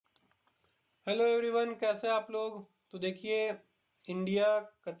Hello everyone, कैसे हैं आप लोग। तो देखिए, इंडिया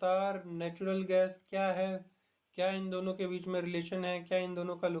कतार नेचुरल गैस क्या है, क्या इन दोनों के बीच में रिलेशन है, क्या इन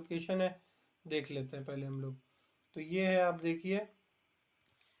दोनों का लोकेशन है, देख लेते हैं पहले हम लोग। तो ये है, आप देखिए,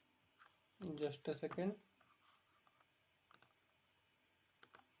 जस्ट अ सेकेंड।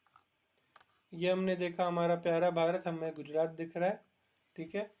 ये हमने देखा हमारा प्यारा भारत, हमें गुजरात दिख रहा है।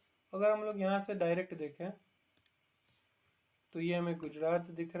 ठीक है, अगर हम लोग यहाँ से डायरेक्ट देखें तो ये हमें गुजरात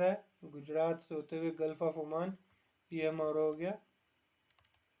दिख रहा है। गुजरात से होते हुए गल्फ ऑफ ओमान, ये हमारा हो गया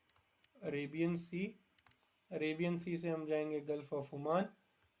अरेबियन सी। अरेबियन सी से हम जाएंगे gulf of Oman.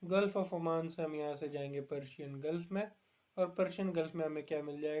 Gulf of Oman से हम यहाँ से जाएंगे पर्शियन गल्फ में, और पर्शियन गल्फ में हमें क्या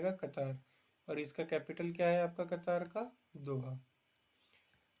मिल जाएगा, कतार। और इसका कैपिटल क्या है आपका कतार का, दोहा।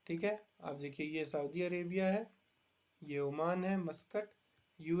 ठीक है, आप देखिए, ये सऊदी अरेबिया है, ये ओमान है मस्कट,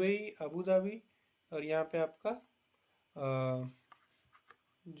 यूएई अबू धाबी, और यहाँ पे आपका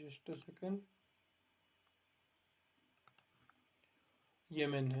जस्ट अ सेकेंड,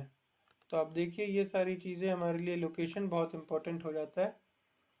 यमन है। तो आप देखिए, ये सारी चीज़ें हमारे लिए लोकेशन बहुत इंपॉर्टेंट हो जाता है।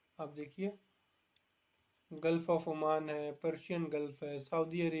 आप देखिए, गल्फ ऑफ ओमान है, पर्शियन गल्फ है,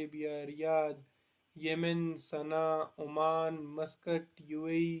 सऊदी अरेबिया, रियाद, येमेन, सना, ओमान, मस्कट,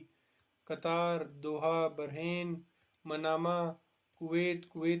 यूएई, कतार, दोहा, Bahrain, Manama, Kuwait,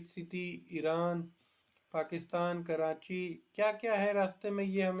 Kuwait city, Iran, Pakistan, Karachi. क्या क्या है रास्ते में,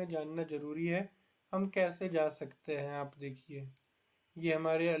 ये हमें जानना ज़रूरी है। हम कैसे जा सकते हैं, आप देखिए, ये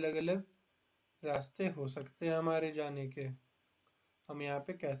हमारे अलग अलग रास्ते हो सकते हैं हमारे जाने के। हम यहाँ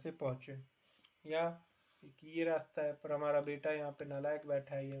पे कैसे पहुँचे, या कि ये रास्ता है पर हमारा बेटा यहाँ पे नालायक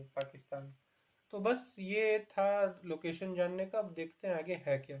बैठा है, ये पाकिस्तान। तो बस ये था लोकेशन जानने का। अब देखते हैं आगे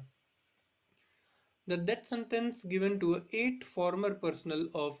है क्या। The death sentence given to 8 former personnel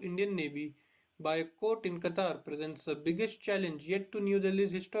of Indian Navy by a court in Qatar presents the biggest challenge yet to New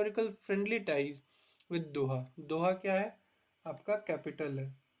Delhi's historical friendly ties with Doha. दोहा क्या है, आपका कैपिटल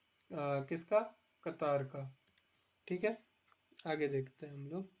है किसका, कतार का। ठीक है, आगे देखते हैं हम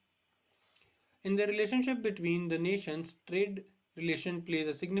लोग। In the relationship between the nations, trade relation plays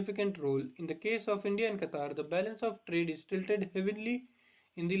a significant role. In the case of India and Qatar, the balance of trade is tilted heavily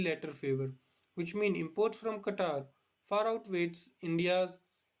in the latter favor, which means imports from Qatar far outweighs India's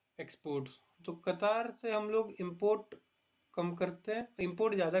exports. तो कतार से हम लोग import कम करते हैं,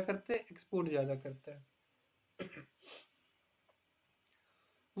 import ज़्यादा करते हैं, export ज़्यादा करते हैं।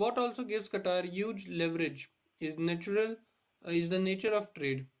 What also gives Qatar huge leverage is the nature of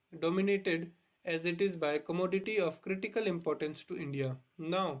trade, dominated as it is by a commodity of critical importance to India.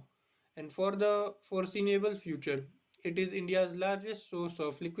 Now, and for the foreseeable future, it is India's largest source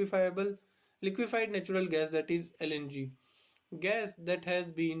of liquefied natural gas, that is LNG. Gas that has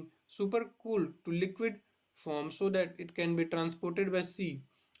been supercooled to liquid form so that it can be transported by sea,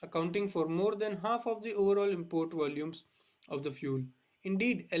 accounting for more than half of the overall import volumes of the fuel.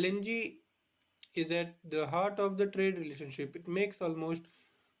 Indeed, LNG is at the heart of the trade relationship. It makes almost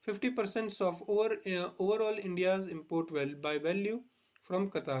 50% of overall India's import by value from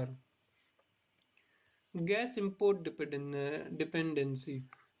Qatar. Gas import dependency,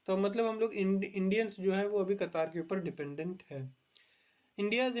 तो मतलब हम लोग Indians जो है वो अभी कतार के ऊपर डिपेंडेंट है।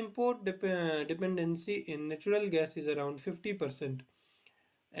 India's import dependency in natural gas is around 50%,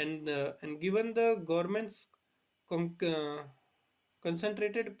 and given the government's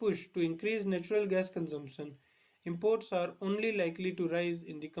concentrated push to increase natural gas consumption, imports are only likely to rise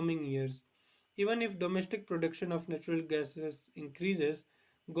in the coming years. Even if domestic production of natural gases increases,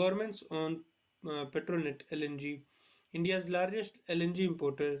 governments own Petronet LNG, India's largest LNG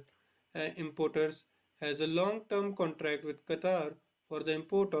importers, has a long-term contract with Qatar for the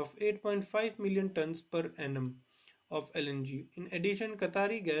import of 8.5 million tons per annum of LNG. In addition,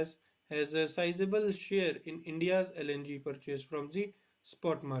 Qatari gas has a sizable share in India's LNG purchase from the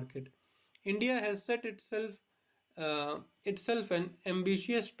spot market. India has set itself an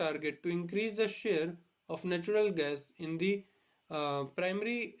ambitious target to increase the share of natural gas in the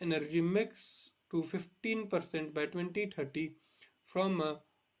primary energy mix to 15% by 2030 from a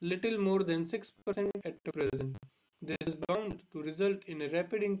little more than 6% at present. This is bound to result in a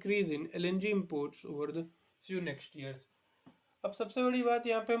rapid increase in LNG imports over the few next years. अब सबसे बड़ी बात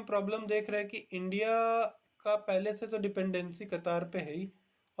यहाँ पे हम problem देख रहे हैं कि इंडिया का पहले से तो डिपेंडेंसी कतार पे है ही,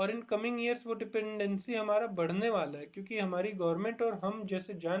 और इन कमिंग ईयर्स वो डिपेंडेंसी हमारा बढ़ने वाला है, क्योंकि हमारी गवर्नमेंट और हम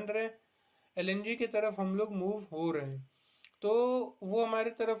जैसे जान रहे हैं एलएनजी की तरफ हम लोग मूव हो रहे हैं, तो वो हमारी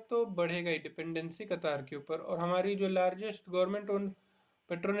तरफ तो बढ़ेगा ही डिपेंडेंसी कतार के ऊपर। और हमारी जो largest government own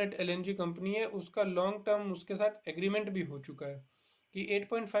Petronet LNG company है, उसका लॉन्ग टर्म उसके साथ एग्रीमेंट भी हो चुका है कि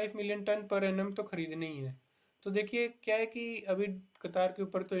 8.5 मिलियन टन पर एनम तो खरीदनी ही है। तो देखिए क्या है कि अभी कतार के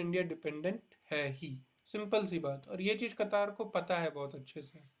ऊपर तो इंडिया डिपेंडेंट है ही, सिंपल सी बात, और ये चीज़ कतार को पता है बहुत अच्छे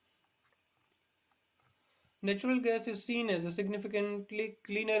से। Natural gas is seen as a significantly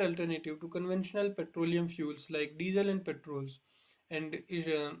cleaner alternative to conventional petroleum fuels like diesel and petrols, and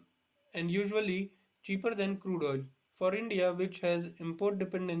and usually cheaper than crude oil. For India, which has import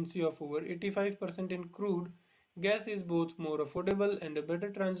dependency of over 85% in crude, gas is both more affordable and a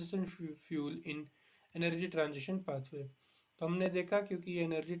better transition fuel in energy transition pathway. तो हमने देखा क्योंकि ये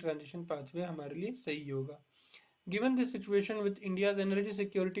energy transition pathway हमारे लिए सही होगा। Given the situation with India's energy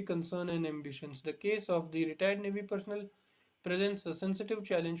security concern and ambitions, the case of the retired Navy personnel presents a sensitive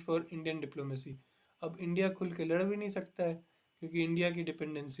challenge for Indian diplomacy. अब इंडिया खुल के लड़ भी नहीं सकता है क्योंकि इंडिया की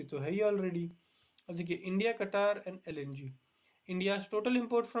डिपेंडेंसी तो है ही ऑलरेडी। अब देखिए इंडिया, कतार and LNG. India's total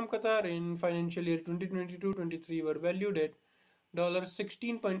import from Qatar in financial year 2022-23 were valued at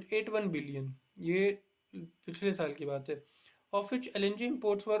 $16.81 billion. ये पिछले साल की बात है। Of which LNG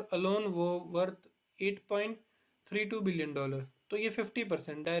imports were alone worth $8.32 billion. तो ये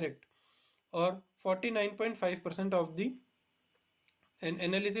 50% डायरेक्ट, और 49.5% of the N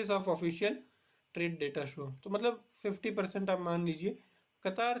analysis of official trade data show. तो मतलब 50% आप मान लीजिए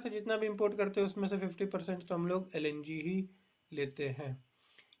कतार से जितना भी इंपोर्ट करते हैं उसमें से 50% तो हम लोग एलएनजी ही लेते हैं।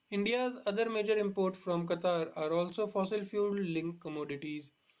 India's other major import from Qatar are also fossil fuel linked commodities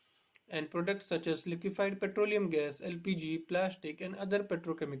and products such as liquefied petroleum gas, LPG, plastic, and other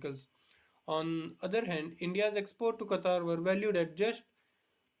petrochemicals. On other hand, India's export to Qatar were valued at just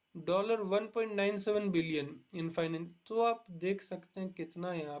 $1.97 billion in finance. तो आप देख सकते हैं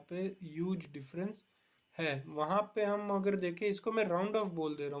कितना यहाँ पे huge difference है। वहाँ पे हम अगर देखें, इसको मैं राउंड ऑफ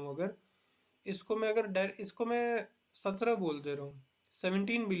बोल दे रहा हूँ, अगर इसको मैं 17 बोल दे रहा हूँ,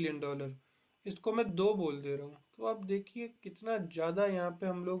 $17 बिलियन, इसको मैं 2 बोल दे रहा हूँ, तो आप देखिए कितना ज़्यादा यहाँ पे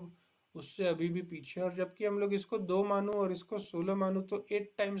हम लोग उससे अभी भी पीछे हैं। और जबकि हम लोग इसको 2 मानूँ और इसको 16 मानूँ तो 8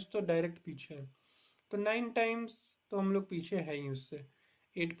 टाइम्स तो डायरेक्ट पीछे है, तो 9 टाइम्स तो हम लोग पीछे हैं ही उससे,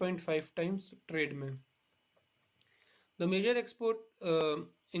 8.5 टाइम्स ट्रेड में। The major export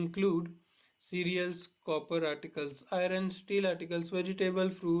include cereals, copper articles, iron, steel articles, vegetable,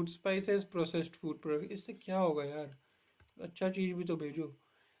 fruits, spices, processed food products। इससे क्या होगा यार, अच्छा चीज़ भी तो भेजो।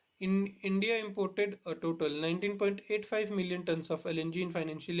 In India imported a total 19.85 million tons of LNG in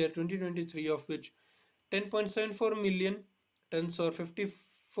financial year 2023, of which 10.74 million tons or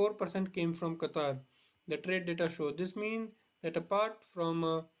 54% came from Qatar. The trade data show this means that apart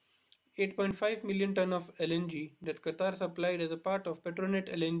from 8.5 million ton of LNG that Qatar supplied as a part of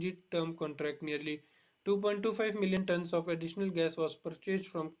Petronet LNG term contract, nearly 2.25 million tons of additional gas was purchased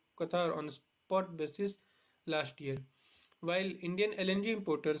from Qatar on a spot basis last year. While Indian LNG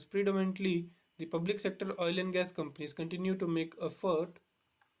importers, predominantly the public sector oil and gas companies, continue to make effort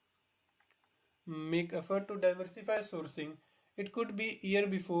to diversify sourcing, it could be year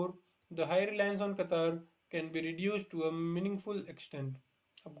before the high reliance on Qatar can be reduced to a meaningful extent.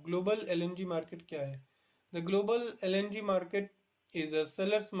 अब global LNG market क्या है? The global LNG market is a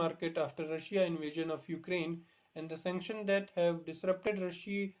seller's market after Russia invasion of Ukraine and the sanctions that have disrupted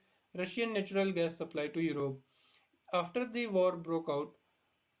Russian natural gas supply to Europe. After the war broke out,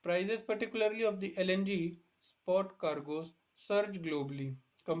 prices, particularly of the LNG spot cargoes, surged globally.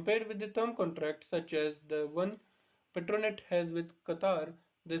 Compared with the term contract such as the one Petronet has with Qatar,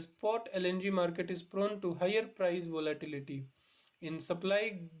 the spot LNG market is prone to higher price volatility. In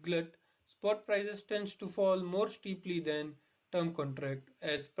supply glut, spot prices tends to fall more steeply than term contract,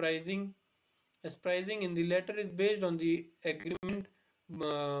 as pricing in the latter is based on the agreement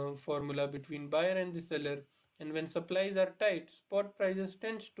formula between buyer and the seller, and when supplies are tight, spot prices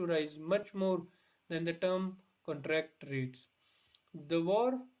tends to rise much more than the term contract rates. The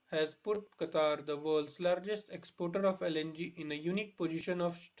war has put Qatar, the world's largest exporter of LNG, in a unique position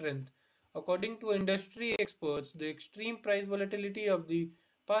of strength. According to industry experts, the extreme price volatility of the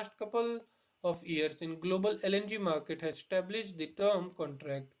past couple of years in global LNG market has established the term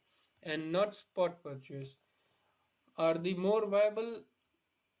contract and not spot purchase are the more viable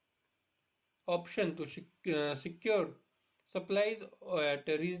option to secure supplies at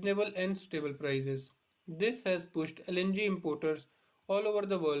reasonable and stable prices. This has pushed LNG importers all over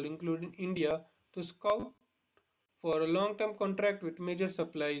the world, including India, to scout for a long-term contract with major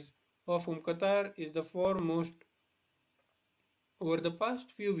supplies, of whom Qatar is the foremost. Over the past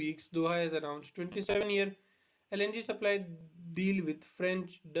few weeks, Doha has announced 27-year LNG supply deal with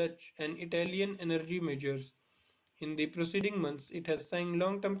French, Dutch, and Italian energy majors. In the preceding months, it has signed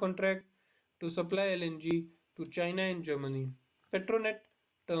long-term contracts to supply LNG to China and Germany. Petronet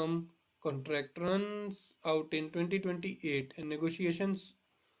term contract runs out in 2028 and negotiations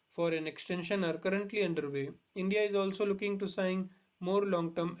for an extension are currently underway. India is also looking to sign more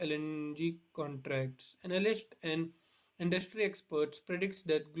long-term LNG contracts. Analysts and industry experts predict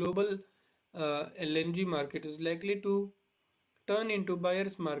that global LNG market is likely to turn into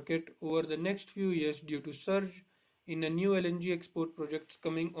buyer's market over the next few years due to surge in a new LNG export projects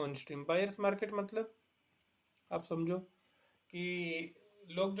coming on stream. Buyer's market मतलब आप समझो कि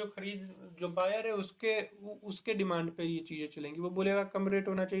लोग जो buyer है उसके demand पे ये चीज़ें चलेंगी। वो बोलेगा कम रेट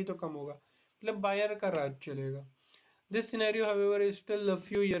होना चाहिए तो कम होगा, मतलब बायर का राज चलेगा। This scenario however is still a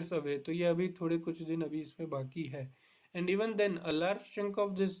few years away, तो ये अभी थोड़े कुछ दिन अभी इसमें बाकी है। And even then a large chunk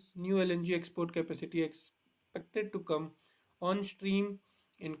of this new LNG export capacity expected to come on stream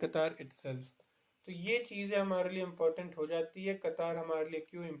in कतार इटसेल्फ। तो ये चीज़ें हमारे लिए इम्पोर्टेंट हो जाती है। कतार हमारे लिए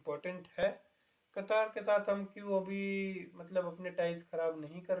क्यों इम्पोर्टेंट है, कतार के साथ हम क्यों अभी मतलब अपने टाइज खराब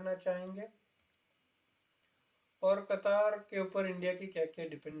नहीं करना चाहेंगे, और कतार के ऊपर इंडिया की क्या क्या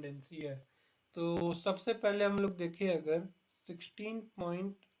डिपेंडेंसी है। तो सबसे पहले हम लोग देखें, अगर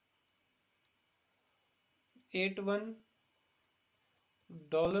 16.81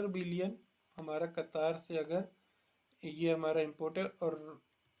 डॉलर बिलियन हमारा कतार से अगर ये हमारा इम्पोर्ट है, और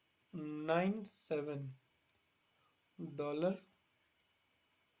 97 डॉलर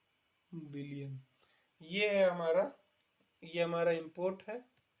बिलियन ये हमारा इंपोर्ट है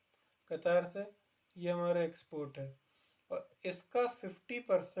कतार से, ये हमारा एक्सपोर्ट है, और इसका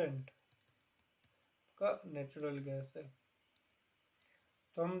 50% का नेचुरल गैस है।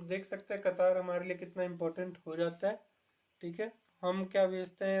 तो हम देख सकते हैं कतार हमारे लिए कितना इम्पोर्टेंट हो जाता है। ठीक है, हम क्या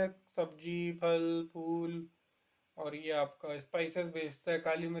बेचते हैं, सब्जी, फल फूल, और ये आपका स्पाइसेस बेचता है,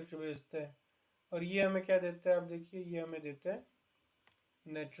 काली मिर्च बेचता है, और ये हमें क्या देता है, आप देखिए ये हमें देता है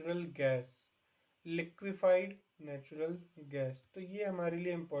natural gas, liquefied natural gas. तो ये हमारे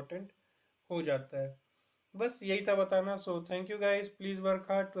लिए इम्पोर्टेंट हो जाता है। बस यही था बताना। So thank you guys, please work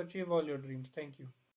hard to achieve all your dreams. Thank you.